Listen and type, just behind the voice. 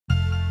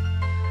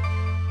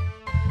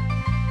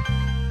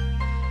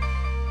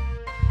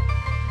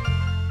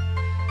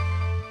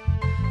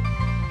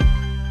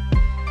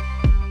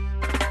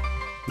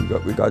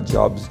we got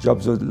jobs. A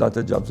lot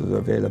of jobs were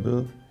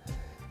available.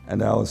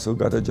 And I also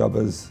got a job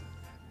as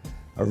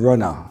a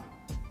runner.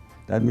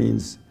 That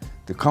means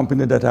the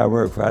company that I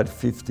worked for had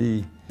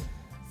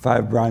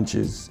 55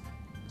 branches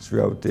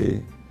throughout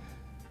the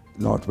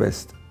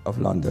northwest of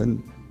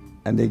London,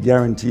 and they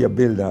guarantee a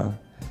builder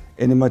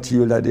any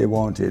material that they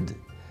wanted,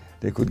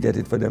 they could get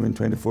it for them in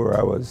 24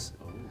 hours.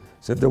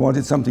 So if they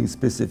wanted something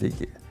specific,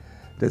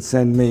 they'd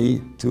send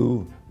me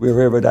to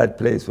wherever that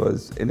place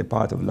was in a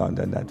part of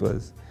London that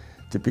was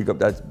to pick up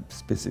that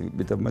specific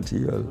bit of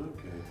material.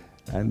 Okay.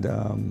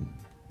 And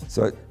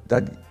so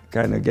that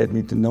kind of get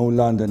me to know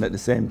London at the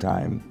same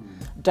time.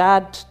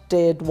 Dad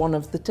did one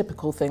of the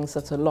typical things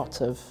that a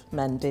lot of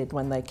men did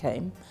when they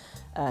came.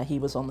 He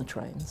was on the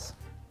trains.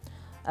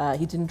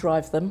 He didn't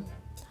drive them,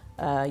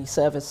 he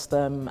serviced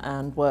them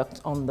and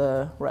worked on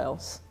the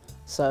rails.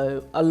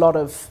 So a lot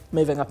of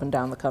moving up and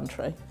down the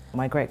country.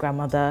 My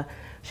great-grandmother,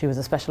 she was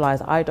a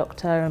specialised eye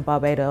doctor in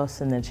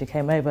Barbados, and then she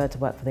came over to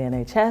work for the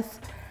NHS.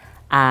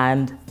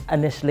 And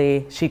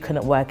initially she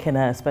couldn't work in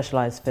a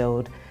specialised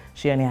field.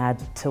 She only had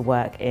to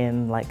work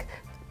in like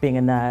being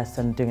a nurse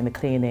and doing the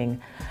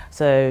cleaning.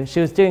 So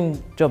she was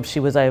doing jobs she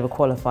was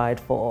overqualified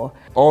for.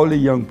 All the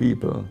young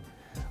people,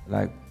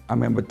 like I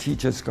remember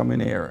teachers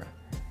coming here,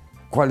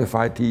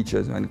 qualified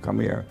teachers when they come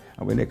here,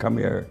 and when they come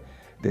here,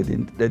 they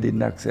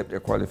didn't accept their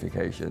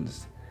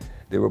qualifications.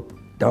 They were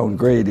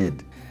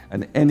downgraded.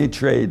 And any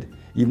trade,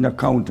 even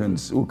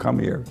accountants who come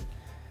here,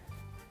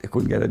 they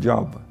couldn't get a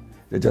job.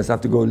 They just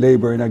have to go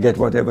laboring and get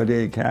whatever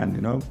they can,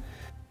 you know.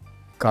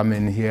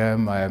 Coming here,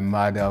 my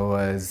mother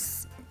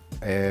was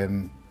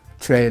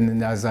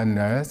trained as a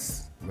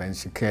nurse. When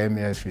she came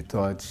here, she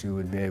thought she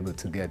would be able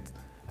to get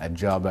a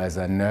job as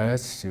a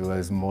nurse. She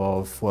was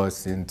more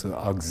forced into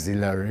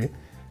auxiliary.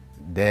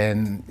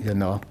 Then, you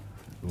know,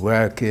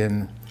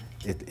 working,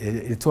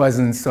 it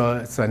wasn't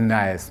so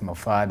nice. My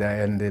father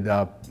ended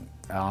up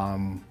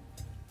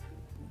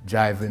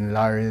driving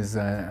lorries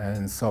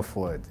and so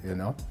forth, you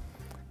know.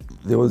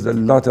 There was a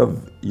lot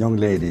of young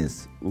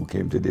ladies who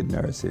came to the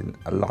nursing,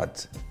 a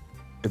lot.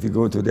 If you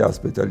go to the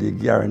hospital, you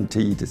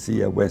guarantee to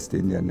see a West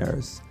Indian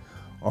nurse,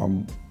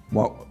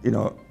 you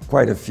know,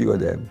 quite a few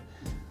of them.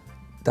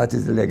 That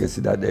is the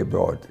legacy that they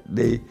brought.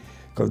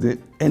 Because the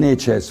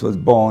NHS was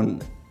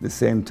born the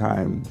same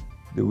time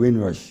the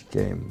Windrush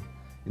came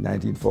in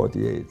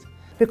 1948.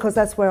 Because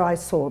that's where I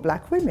saw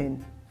black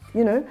women.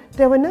 You know,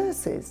 they were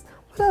nurses.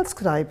 What else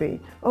could I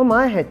be? Oh,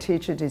 my head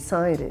teacher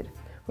decided,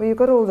 well, you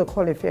got all the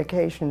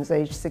qualifications,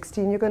 age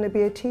 16, you're going to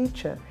be a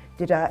teacher.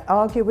 Did I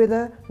argue with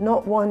her?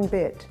 Not one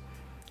bit.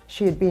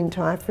 She had been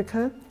to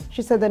Africa.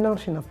 She said there are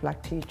not enough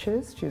black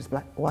teachers. She was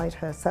white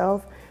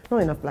herself.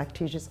 Not enough black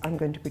teachers. I'm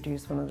going to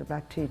produce one of the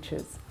black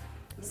teachers.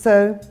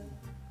 So,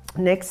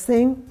 next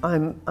thing,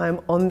 I'm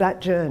on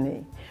that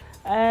journey.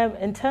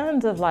 In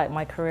terms of like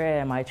my career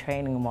and my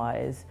training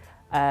wise,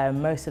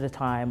 most of the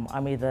time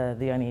I'm either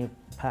the only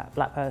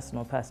black person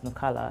or person of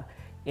colour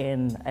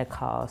in a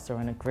class or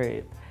in a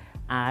group,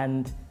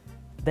 and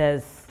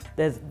there's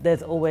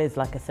always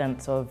like a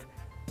sense of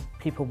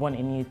people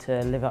wanting you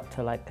to live up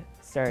to like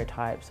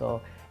stereotypes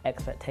or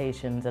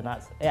expectations, and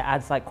it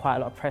adds like quite a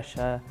lot of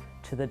pressure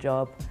to the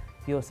job.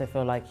 You also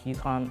feel like you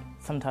can't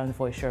sometimes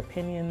voice your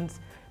opinions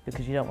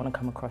because you don't want to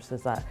come across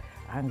as that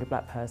angry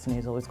black person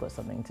who's always got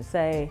something to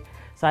say.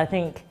 So I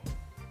think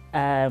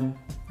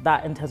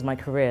that in terms of my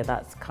career,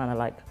 that's kind of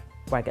like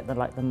where I get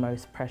the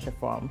most pressure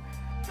from.